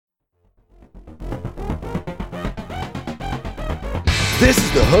This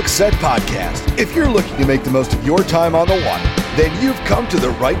is the Hook Set Podcast. If you're looking to make the most of your time on the water, then you've come to the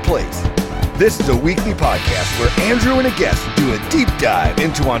right place. This is a weekly podcast where Andrew and a guest do a deep dive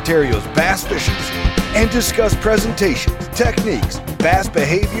into Ontario's bass fishing scene and discuss presentations, techniques, bass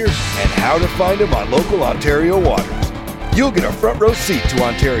behavior, and how to find them on local Ontario waters. You'll get a front row seat to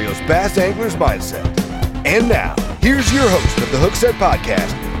Ontario's bass anglers' mindset. And now, here's your host of the Hook Set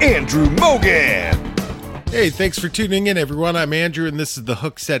Podcast, Andrew Mogan. Hey, thanks for tuning in, everyone. I'm Andrew, and this is the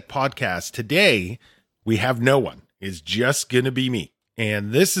Hook Set Podcast. Today, we have no one. It's just going to be me.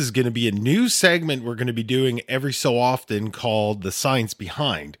 And this is going to be a new segment we're going to be doing every so often called The Science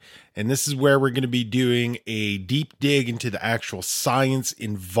Behind. And this is where we're going to be doing a deep dig into the actual science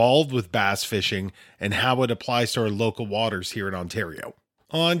involved with bass fishing and how it applies to our local waters here in Ontario.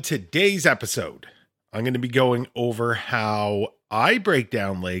 On today's episode, I'm going to be going over how I break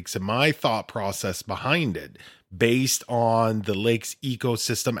down lakes and my thought process behind it based on the lake's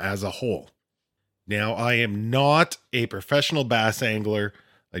ecosystem as a whole. Now, I am not a professional bass angler.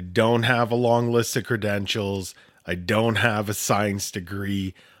 I don't have a long list of credentials. I don't have a science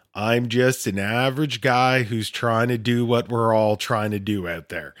degree. I'm just an average guy who's trying to do what we're all trying to do out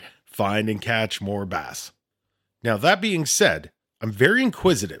there, find and catch more bass. Now, that being said, I'm very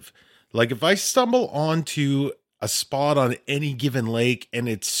inquisitive. Like if I stumble onto a spot on any given lake and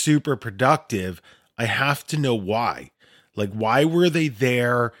it's super productive, I have to know why. Like, why were they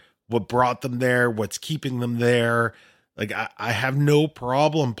there? What brought them there? What's keeping them there? Like, I have no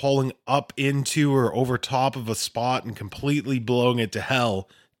problem pulling up into or over top of a spot and completely blowing it to hell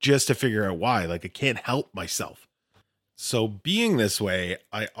just to figure out why. Like, I can't help myself. So being this way,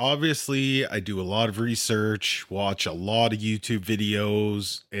 I do a lot of research, watch a lot of YouTube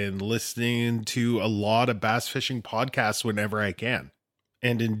videos, and listening to a lot of bass fishing podcasts whenever I can.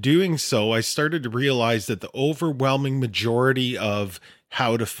 And in doing so, I started to realize that the overwhelming majority of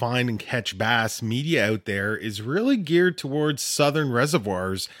how to find and catch bass media out there is really geared towards southern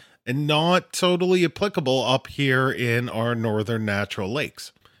reservoirs and not totally applicable up here in our northern natural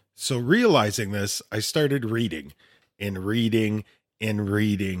lakes. So realizing this, I started reading. And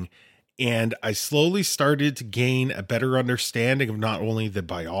I slowly started to gain a better understanding of not only the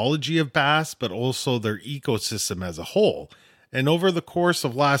biology of bass, but also their ecosystem as a whole. And over the course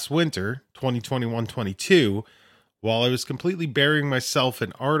of last winter, 2021-22, while I was completely burying myself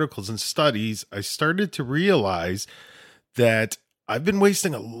in articles and studies, I started to realize that I've been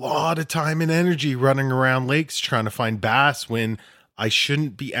wasting a lot of time and energy running around lakes trying to find bass when I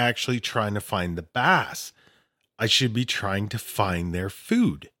shouldn't be actually trying to find the bass. I should be trying to find their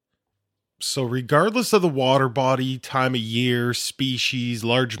food. So regardless of the water body, time of year, species,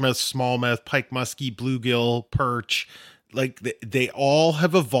 largemouth, smallmouth, pike muskie, bluegill, perch, like they all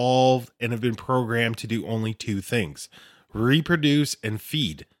have evolved and have been programmed to do only two things: reproduce and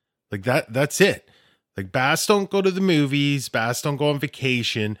feed. Like that's it. Like bass don't go to the movies, bass don't go on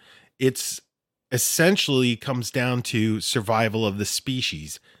vacation. It's essentially comes down to survival of the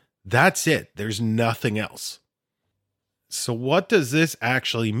species. That's it. There's nothing else. So what does this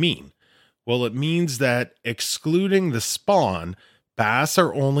actually mean? Well, it means that excluding the spawn, bass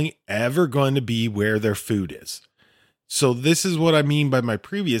are only ever going to be where their food is. So this is what I mean by my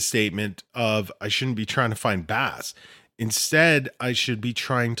previous statement of I shouldn't be trying to find bass. Instead, I should be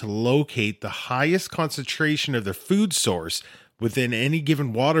trying to locate the highest concentration of their food source within any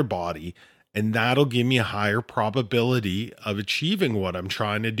given water body, and that'll give me a higher probability of achieving what I'm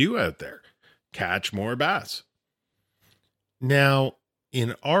trying to do out there: catch more bass. Now,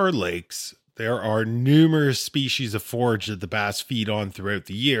 in our lakes, there are numerous species of forage that the bass feed on throughout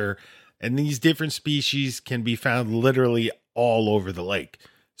the year, and these different species can be found literally all over the lake.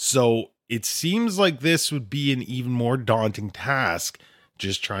 So it seems like this would be an even more daunting task,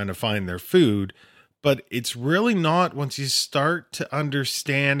 just trying to find their food, but it's really not once you start to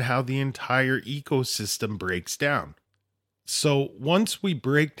understand how the entire ecosystem breaks down. So once we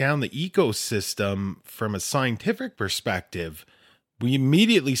break down the ecosystem from a scientific perspective, we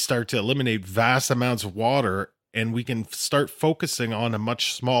immediately start to eliminate vast amounts of water, and we can start focusing on a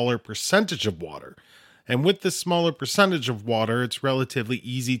much smaller percentage of water. And with this smaller percentage of water, it's relatively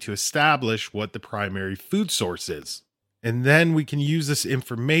easy to establish what the primary food source is. And then we can use this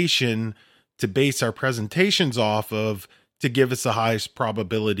information to base our presentations off of to give us the highest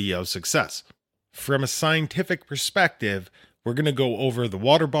probability of success. From a scientific perspective, we're going to go over the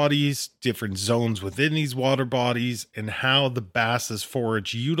water bodies, different zones within these water bodies, and how the bass's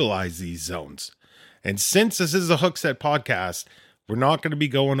forage utilize these zones. And since this is a Hook Set podcast, we're not going to be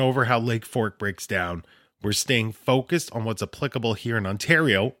going over how Lake Fork breaks down. We're staying focused on what's applicable here in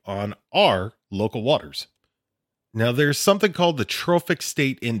Ontario on our local waters. Now, there's something called the Trophic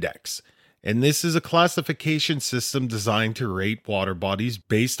State Index, and this is a classification system designed to rate water bodies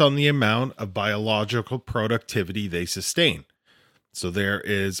based on the amount of biological productivity they sustain. So there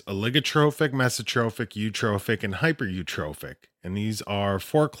is oligotrophic, mesotrophic, eutrophic, and hypereutrophic, and these are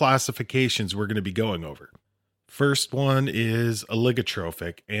 4 classifications we're going to be going over. First one is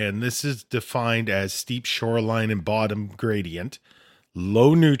oligotrophic, and this is defined as steep shoreline and bottom gradient,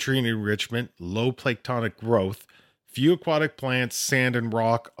 low nutrient enrichment, low planktonic growth, few aquatic plants, sand, and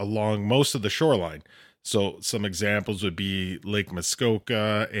rock along most of the shoreline. So some examples would be Lake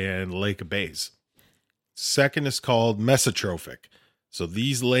Muskoka and Lake of Bays. Second is called mesotrophic. So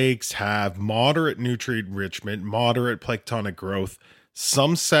these lakes have moderate nutrient enrichment, moderate planktonic growth,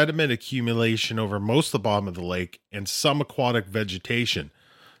 some sediment accumulation over most of the bottom of the lake, and some aquatic vegetation.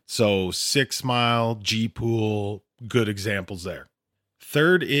 So 6 Mile, G Pool, good examples there.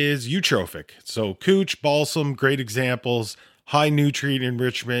 Third is eutrophic. So Cooch, Balsam, great examples, high nutrient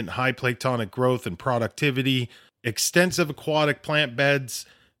enrichment, high planktonic growth and productivity, extensive aquatic plant beds,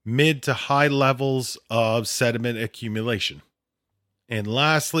 mid to high levels of sediment accumulation. And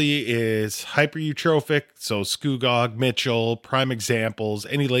lastly is hypereutrophic, so Scugog, Mitchell, prime examples,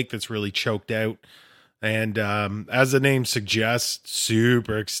 any lake that's really choked out. And as the name suggests,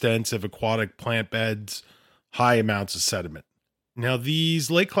 super extensive aquatic plant beds, high amounts of sediment. Now,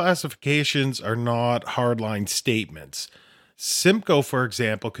 these lake classifications are not hardline statements. Simcoe, for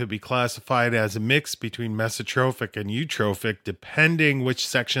example, could be classified as a mix between mesotrophic and eutrophic, depending which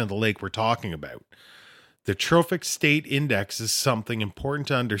section of the lake we're talking about. The Trophic State Index is something important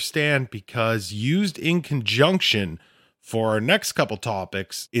to understand because used in conjunction for our next couple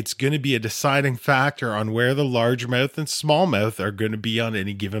topics, it's going to be a deciding factor on where the largemouth and smallmouth are going to be on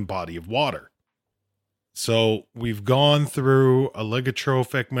any given body of water. So we've gone through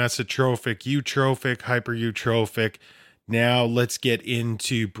oligotrophic, mesotrophic, eutrophic, hypereutrophic. Now let's get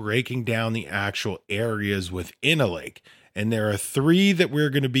into breaking down the actual areas within a lake. And there are 3 that we're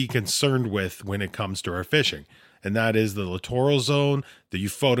going to be concerned with when it comes to our fishing. And that is the littoral zone, the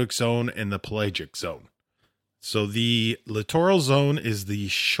euphotic zone, and the pelagic zone. So the littoral zone is the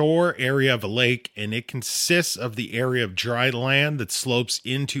shore area of a lake, and it consists of the area of dry land that slopes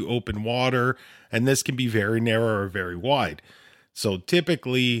into open water. And this can be very narrow or very wide. So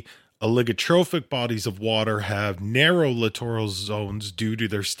typically, oligotrophic bodies of water have narrow littoral zones due to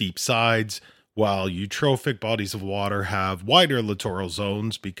their steep sides, while eutrophic bodies of water have wider littoral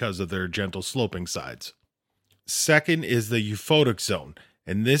zones because of their gentle sloping sides. Second is the euphotic zone,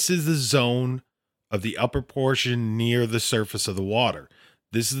 and this is the zone of the upper portion near the surface of the water.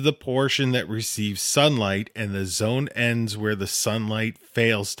 This is the portion that receives sunlight, and the zone ends where the sunlight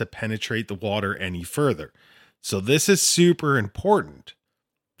fails to penetrate the water any further. So this is super important.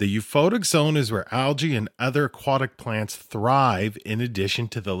 The euphotic zone is where algae and other aquatic plants thrive in addition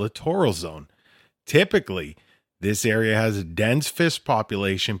to the littoral zone. Typically, this area has a dense fish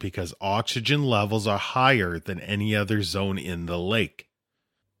population because oxygen levels are higher than any other zone in the lake.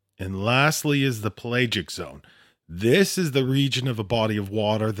 And lastly is the pelagic zone. This is the region of a body of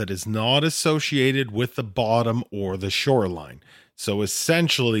water that is not associated with the bottom or the shoreline. So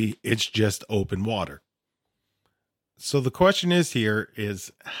essentially, it's just open water. So the question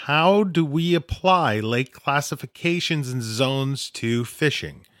is how do we apply lake classifications and zones to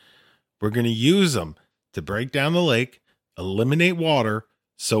fishing? We're going to use them to break down the lake, eliminate water,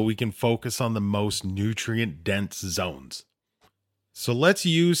 so we can focus on the most nutrient-dense zones. So let's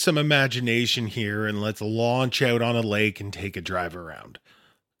use some imagination here and let's launch out on a lake and take a drive around.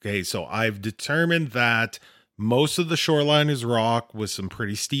 Okay, so I've determined that most of the shoreline is rock with some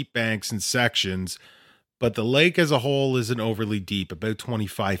pretty steep banks and sections, but the lake as a whole isn't overly deep, about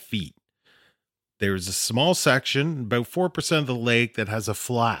 25 feet. There's a small section, about 4% of the lake, that has a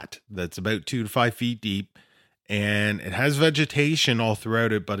flat that's about 2 to 5 feet deep, and it has vegetation all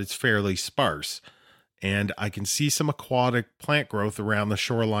throughout it, but it's fairly sparse. And I can see some aquatic plant growth around the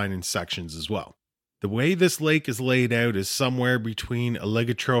shoreline in sections as well. The way this lake is laid out is somewhere between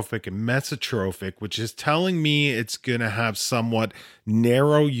oligotrophic and mesotrophic, which is telling me it's going to have somewhat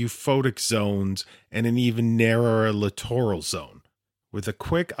narrow euphotic zones and an even narrower littoral zone. With a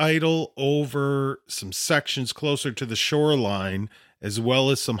quick idle over some sections closer to the shoreline, as well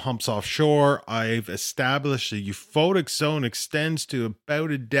as some humps offshore, I've established the euphotic zone extends to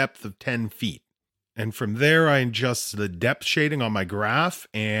about a depth of 10 feet. And from there, I adjust the depth shading on my graph,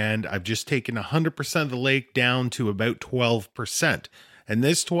 and I've just taken 100% of the lake down to about 12%. And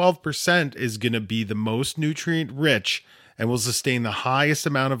this 12% is going to be the most nutrient rich and will sustain the highest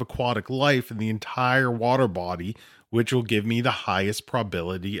amount of aquatic life in the entire water body, which will give me the highest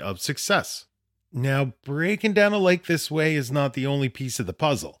probability of success. Now, breaking down a lake this way is not the only piece of the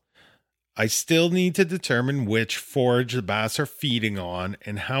puzzle. I still need to determine which forage the bass are feeding on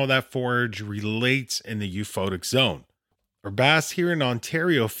and how that forage relates in the euphotic zone. Our bass here in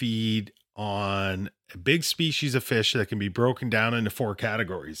Ontario feed on a big species of fish that can be broken down into 4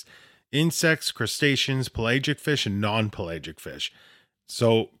 categories: insects, crustaceans, pelagic fish, and non-pelagic fish.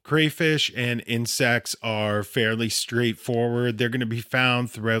 So crayfish and insects are fairly straightforward. They're going to be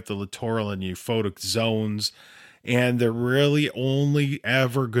found throughout the littoral and euphotic zones, and they're really only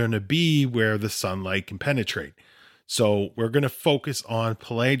ever going to be where the sunlight can penetrate. So we're going to focus on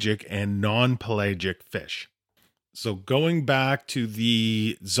pelagic and non-pelagic fish. So going back to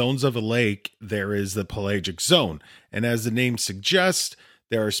the zones of a lake, there is the pelagic zone. And as the name suggests,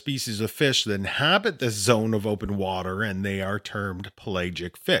 there are species of fish that inhabit this zone of open water, and they are termed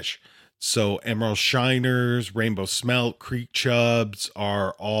pelagic fish. So emerald shiners, rainbow smelt, creek chubs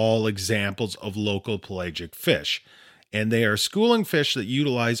are all examples of local pelagic fish. And they are schooling fish that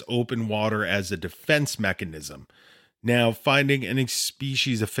utilize open water as a defense mechanism. Now, finding any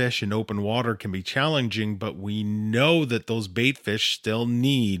species of fish in open water can be challenging, but we know that those bait fish still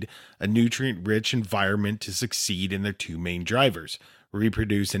need a nutrient-rich environment to succeed in their 2 main drivers: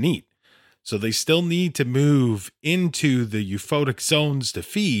 reproduce and eat. So they still need to move into the euphotic zones to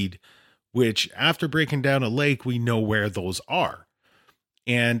feed, which after breaking down a lake, we know where those are.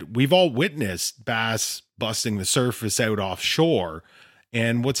 And we've all witnessed bass busting the surface out offshore.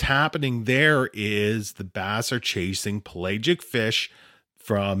 And what's happening there is the bass are chasing pelagic fish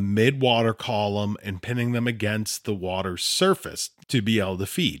from mid-water column and pinning them against the water's surface to be able to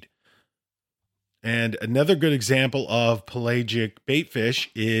feed. And another good example of pelagic bait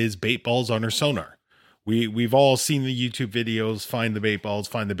fish is bait balls on our sonar. We've all seen the YouTube videos, find the bait balls,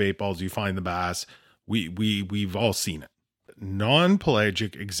 you find the bass. We've all seen it.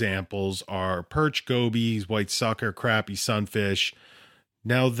 Non-pelagic examples are perch, gobies, white sucker, crappie, sunfish.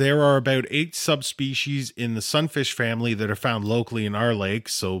 Now, there are about 8 subspecies in the sunfish family that are found locally in our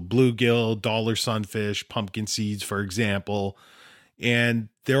lakes. So bluegill, dollar sunfish, pumpkin seeds, for example. And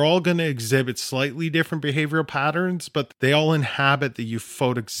they're all going to exhibit slightly different behavioral patterns, but they all inhabit the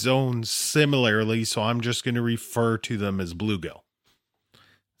euphotic zones similarly. So I'm just going to refer to them as bluegill.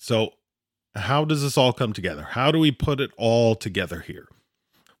 So how does this all come together? How do we put it all together here?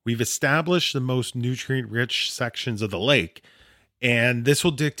 We've established the most nutrient-rich sections of the lake, and this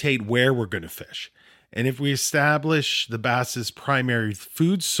will dictate where we're going to fish. And if we establish the bass's primary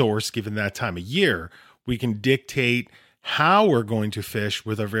food source given that time of year, we can dictate how we're going to fish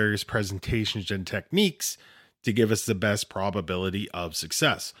with our various presentations and techniques to give us the best probability of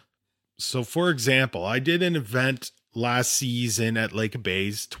success. So for example, I did an event last season at Lake of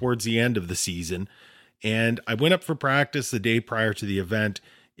Bays towards the end of the season, and I went up for practice the day prior to the event.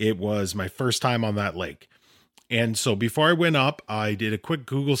 It was my first time on that lake. And so before I went up, I did a quick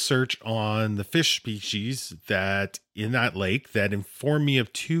Google search on the fish species that in that lake that informed me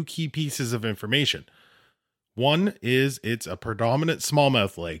of 2 key pieces of information. One is it's a predominant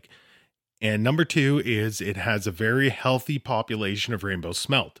smallmouth lake. And number 2 is it has a very healthy population of rainbow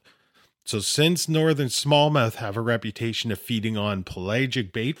smelt. So since northern smallmouth have a reputation of feeding on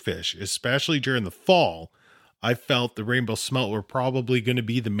pelagic bait fish, especially during the fall, I felt the rainbow smelt were probably going to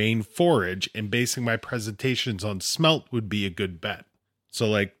be the main forage, and basing my presentations on smelt would be a good bet. So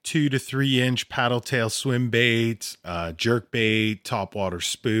like 2 to 3 inch paddle tail swim baits, jerk bait, topwater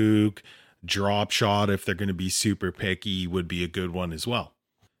spook, drop shot, if they're going to be super picky, would be a good one as well.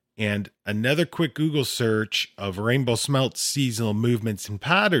 And another quick Google search of rainbow smelt seasonal movements and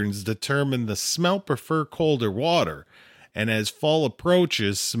patterns determined the smelt prefer colder water. And as fall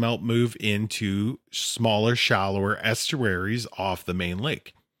approaches, smelt move into smaller, shallower estuaries off the main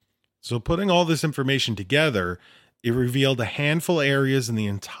lake. So putting all this information together, it revealed a handful of areas in the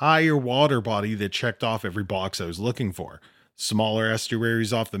entire water body that checked off every box I was looking for. Smaller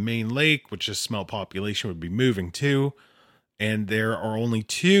estuaries off the main lake, which the smelt population would be moving to. And there are only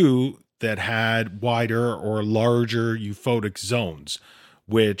 2 that had wider or larger euphotic zones,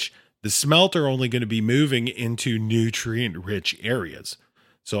 which the smelt are only going to be moving into nutrient-rich areas.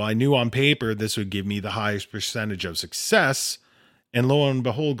 So I knew on paper this would give me the highest percentage of success. And lo and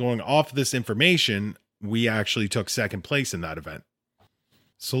behold, going off this information, we actually took second place in that event.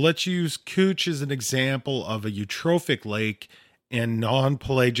 So let's use Cooch as an example of a eutrophic lake and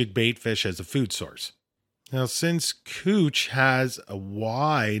non-pelagic bait fish as a food source. Now, since Cooch has a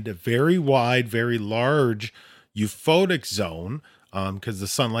very wide, very large euphotic zone, because the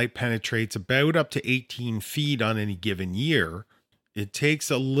sunlight penetrates about up to 18 feet on any given year, it takes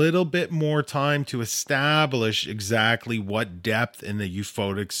a little bit more time to establish exactly what depth in the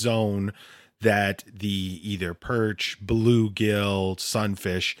euphotic zone that the either perch, bluegill,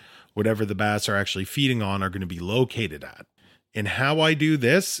 sunfish, whatever the bass are actually feeding on are going to be located at. And how I do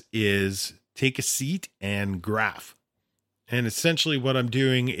this is take a seat and graph. And essentially what I'm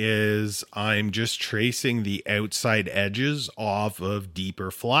doing is I'm just tracing the outside edges off of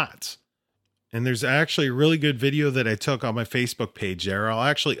deeper flats. And there's actually a really good video that I took on my Facebook page there. I'll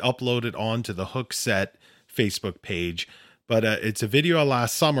actually upload it onto the Hookset Facebook page. But it's a video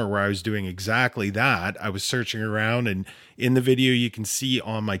last summer where I was doing exactly that. I was searching around, and in the video you can see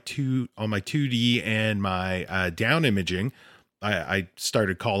on my 2D and my down imaging, I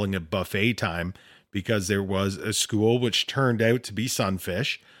started calling it buffet time because there was a school which turned out to be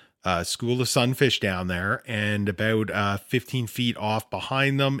sunfish, a school of sunfish down there, and about 15 feet off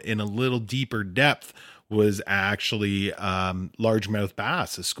behind them in a little deeper depth was actually largemouth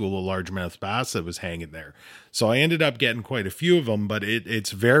bass, a school of largemouth bass that was hanging there. So I ended up getting quite a few of them, but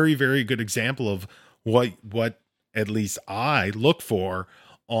it's very, very good example of what at least I look for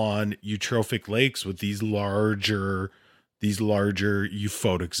on eutrophic lakes with these larger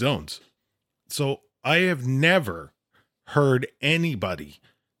euphotic zones. So I have never heard anybody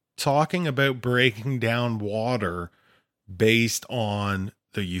talking about breaking down water based on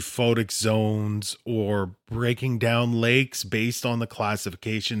the euphotic zones or breaking down lakes based on the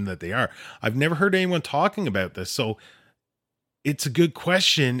classification that they are. I've never heard anyone talking about this. So it's a good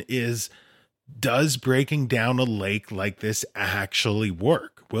question is, does breaking down a lake like this actually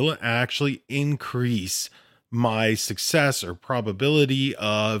work? Will it actually increase my success or probability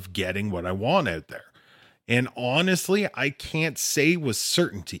of getting what I want out there? And honestly, I can't say with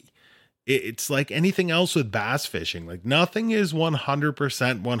certainty. It's like anything else with bass fishing. Like nothing is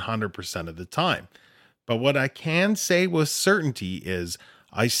 100% of the time. But what I can say with certainty is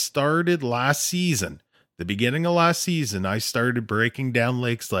I started last season, the beginning of last season, I started breaking down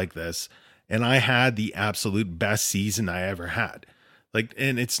lakes like this, and I had the absolute best season I ever had. Like,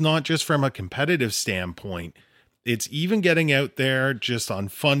 and it's not just from a competitive standpoint. It's even getting out there just on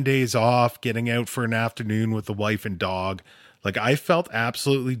fun days off, getting out for an afternoon with the wife and dog. Like I felt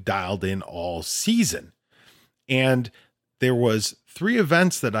absolutely dialed in all season. And there was 3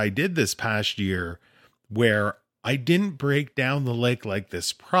 events that I did this past year where I didn't break down the lake like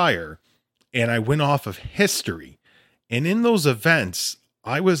this prior, and I went off of history. And in those events,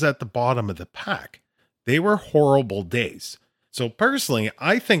 I was at the bottom of the pack. They were horrible days. So personally,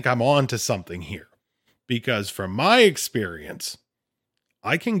 I think I'm on to something here because from my experience,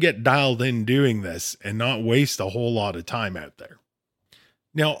 I can get dialed in doing this and not waste a whole lot of time out there.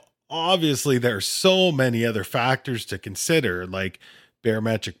 Now, obviously, there are so many other factors to consider, like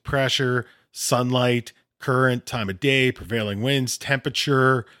barometric pressure, sunlight, current, time of day, prevailing winds,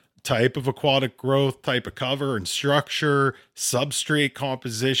 temperature, type of aquatic growth, type of cover and structure, substrate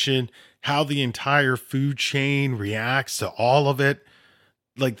composition, how the entire food chain reacts to all of it.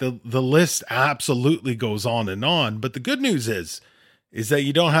 Like the list absolutely goes on. But the good news is that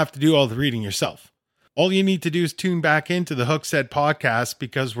you don't have to do all the reading yourself. All you need to do is tune back into the Hookset podcast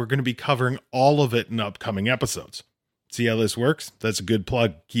because we're going to be covering all of it in upcoming episodes. See how this works? That's a good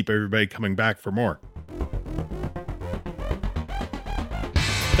plug. Keep everybody coming back for more.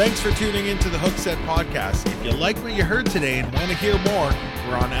 Thanks for tuning into the Hookset podcast. If you like what you heard today and want to hear more,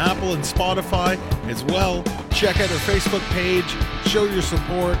 we're on Apple and Spotify as well. Check out our Facebook page, show your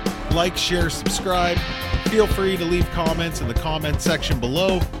support, like, share, subscribe. Feel free to leave comments in the comment section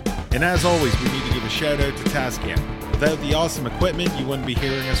below. And as always, we need to give a shout out to Tascam. Without the awesome equipment, you wouldn't be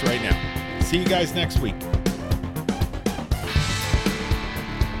hearing us right now. See you guys next week.